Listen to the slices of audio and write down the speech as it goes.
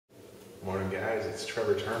Morning guys, it's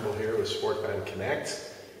Trevor Turnbull here with Sport Fan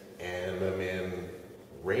Connect, and I'm in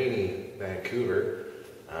rainy Vancouver,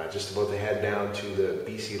 just about to head down to the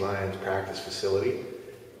BC Lions practice facility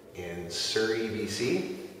in Surrey,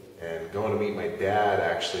 BC, and going to meet my dad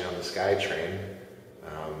actually on the SkyTrain.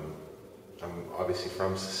 I'm obviously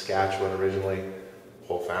from Saskatchewan originally,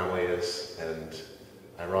 whole family is, and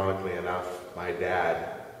ironically enough, my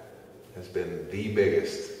dad has been the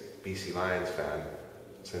biggest BC Lions fan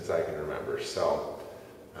since I can remember. So,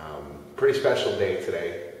 pretty special day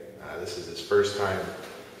today. This is his first time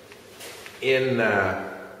in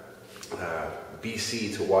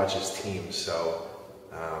BC to watch his team. So,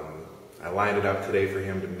 I lined it up today for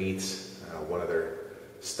him to meet one of their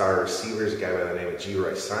star receivers, a guy by the name of G.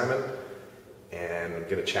 Simon. And I'm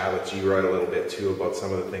going to chat with G. a little bit too about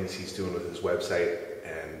some of the things he's doing with his website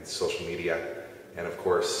and social media. And of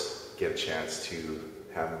course, get a chance to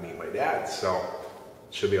have him meet my dad. So,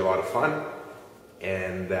 should be a lot of fun.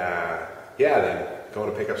 And yeah, then going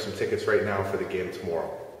to pick up some tickets right now for the game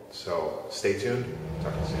tomorrow. So stay tuned.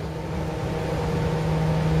 Talk to you soon.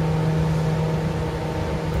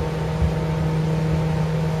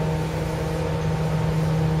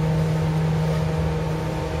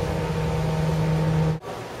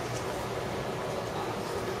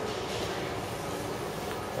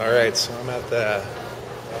 All right, so I'm at the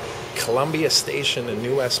Columbia Station in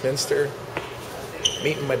New Westminster,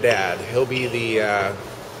 meeting my dad. He'll be the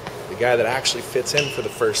guy that actually fits in for the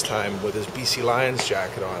first time with his BC Lions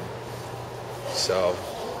jacket on. So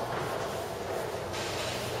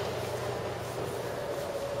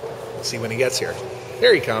we'll see when he gets here.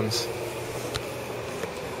 There he comes.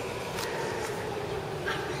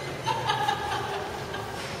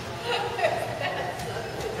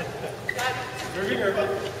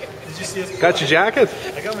 Did you see us? Got your jacket?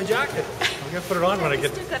 I got my jacket. I'm gonna put it on when I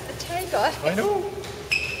get. Still got the tag on. I know.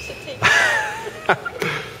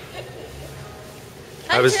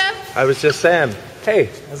 I was just saying, hey,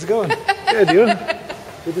 How's it going? good, you?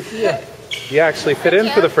 Good to see you. You actually fit in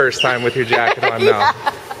for the first time with your jacket on now.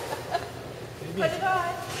 Put it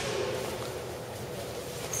on.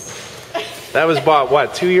 That was bought,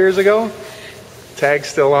 what, 2 years ago? Tag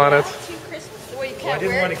still on it? 2 Christmas. Well, you Well, I can't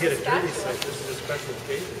didn't wear want it to get to it dirty, Saskatchewan. so this is a special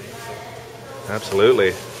occasion. Absolutely.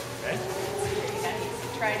 Okay? I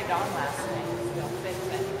tried it on last night. It don't fit,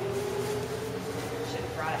 but should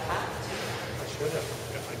have brought a hat too. I should have.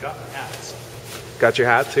 I got my hats, Got your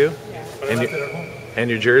hat too? Yeah. but I And left you- it at home. And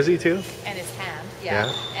your jersey too? And his hand. Yeah.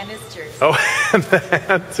 Yeah. And his jersey. Oh, and the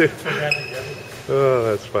hat too. Put that together. Oh,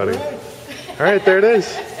 that's funny. All right, there it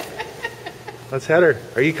is. Let's head her.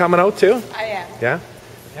 Are you coming out too? I am. Yeah?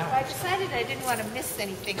 Well, I decided I didn't want to miss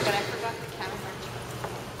anything, but I forgot the camera.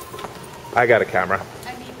 I got a camera.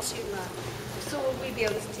 I need to. So will we be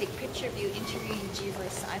able to take a picture of you interviewing G.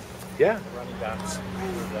 Simon? Yeah. Running backs.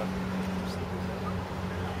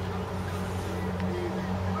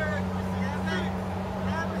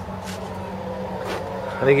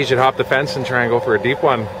 I think you should hop the fence and try and go for a deep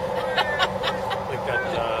one. Like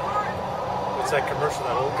that. What's that commercial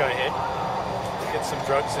that old guy had? Get some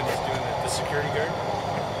drugs and he's doing the security guard.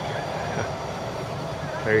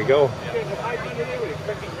 There you go.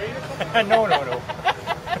 No.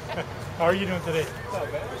 How are you doing today? I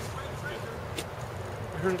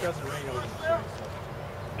heard it got some rain over the city.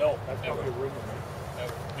 No, that's probably a rumor.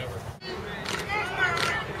 Never.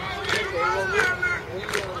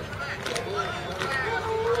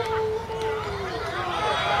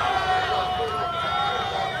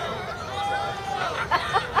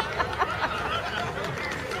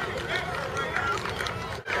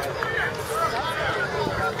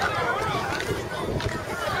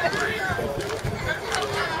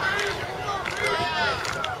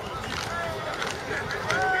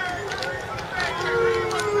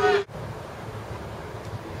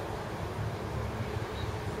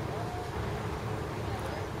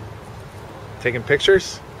 Taking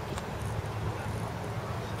pictures?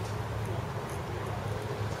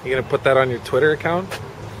 You gonna put that on your Twitter account?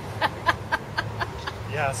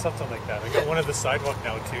 Yeah, something like that. I got one at the sidewalk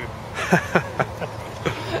now too.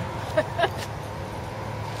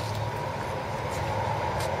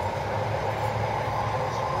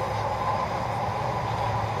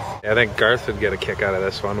 Yeah, I think Garth would get a kick out of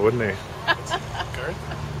this one, wouldn't he? Garth?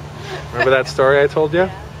 Remember that story I told you?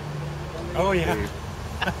 Oh yeah.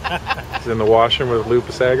 He's in the washroom with Lou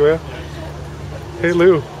Pasaglia. Hey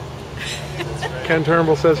Lou. Ken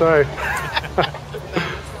Turnbull says hi.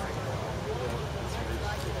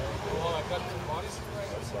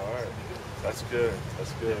 That's good.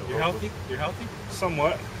 That's good. You're healthy? You're healthy?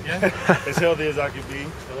 Somewhat. Yeah. As healthy as I could be.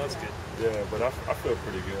 Well, that's good. Yeah, but I feel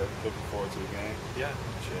pretty good. Looking forward to the game. Yeah.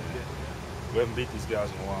 Sure. Yeah. Yeah. We haven't beat these guys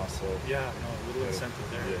in a while, so. Yeah, no, a little incentive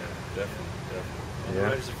there. Yeah, definitely. And the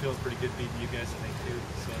Riders are feeling pretty good beating you guys, I think, too.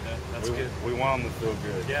 So that's good. We want them to feel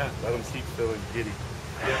good. Yeah. Let them keep feeling giddy.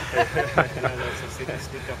 Yeah. That's they can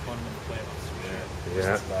sneak up on them in the playoffs.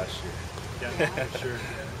 Yeah. Since last year. Yeah, for sure.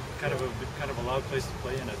 Yeah. Kind of a loud place to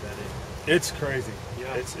play in at that age. It's crazy.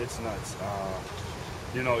 Yeah. It's nuts.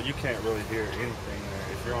 You know, you can't really hear anything there.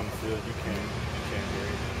 If you're on the field, you can't hear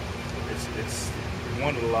it. It's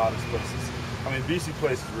one of the loudest places. I mean, BC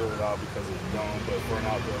Place is really loud because of the dome, but for an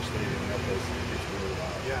outdoor stadium, that place gets really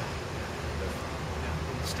loud. Yeah.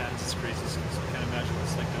 In the stands, it's crazy. So I can't imagine what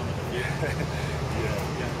it's like down in the field.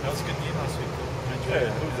 Yeah. That was a good game last week, though. I enjoyed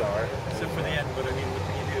it. It was all right. Except for the end, but I mean, what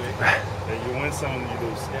can you do, eh? Yeah, you win some and you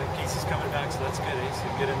lose some. Yeah, Casey's coming back, so that's good, eh? So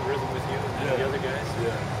you get in rhythm with you and the other guys.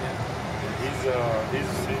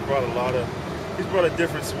 He's brought a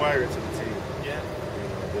different swagger to the team. Yeah.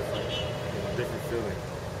 Different feeling.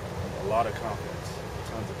 A lot of confidence.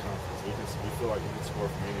 Tons of confidence. We feel like we can score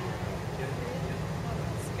from anywhere.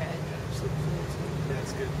 That's good. Yeah,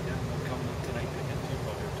 that's good. Yeah, they'll come tonight again too,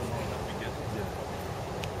 but tomorrow that'll be good. Yeah.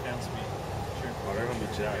 Fans will be cheering. Oh, they're gonna be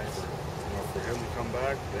jacked. You know, for him to come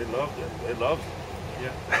back, they loved it. They loved it.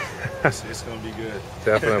 Yeah. It's gonna be good.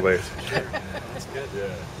 Definitely. Sure. That's good. Yeah.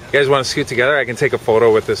 You guys want to scoot together? I can take a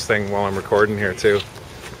photo with this thing while I'm recording here too.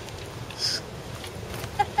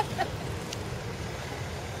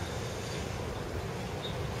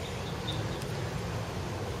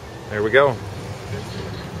 There we go. No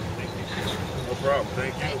problem.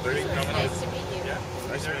 Thank you. Thanks for coming Nice out. to meet you. Yeah.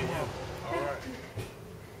 Nice to meet you. All right.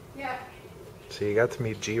 Yeah. So you got to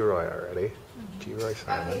meet G-Roy already. G-Roy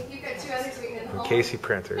Simon. Okay, you've got 2 others waiting at And home. Casey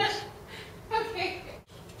Printers. Okay.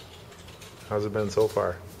 How's it been so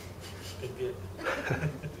far? Good. Good.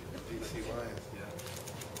 DC Lions. Yeah.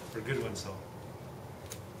 For a good one, so.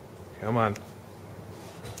 Come on.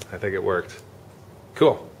 I think it worked.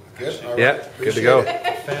 Cool. Good. All Yeah, right. good to go.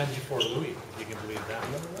 Fan before Louis, if you can believe that.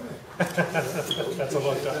 That's a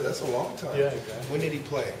long time. That's a long time. Yeah, exactly. When did he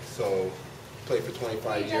play? So, played for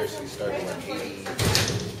 25 years. So he started like 80. Not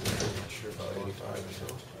sure about 85 or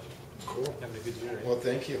so. Cool. Having a good year. Well,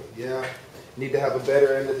 thank you. Yeah. Need to have a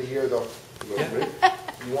better end of the year though.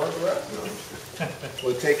 You want the rest? No.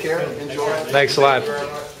 Well, take care. Enjoy. Thanks a lot. Thank you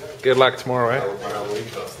very much. Good luck tomorrow, eh?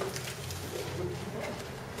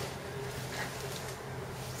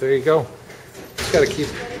 There you go. Just got to keep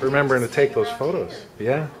remembering to take those photos.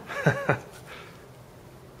 Yeah.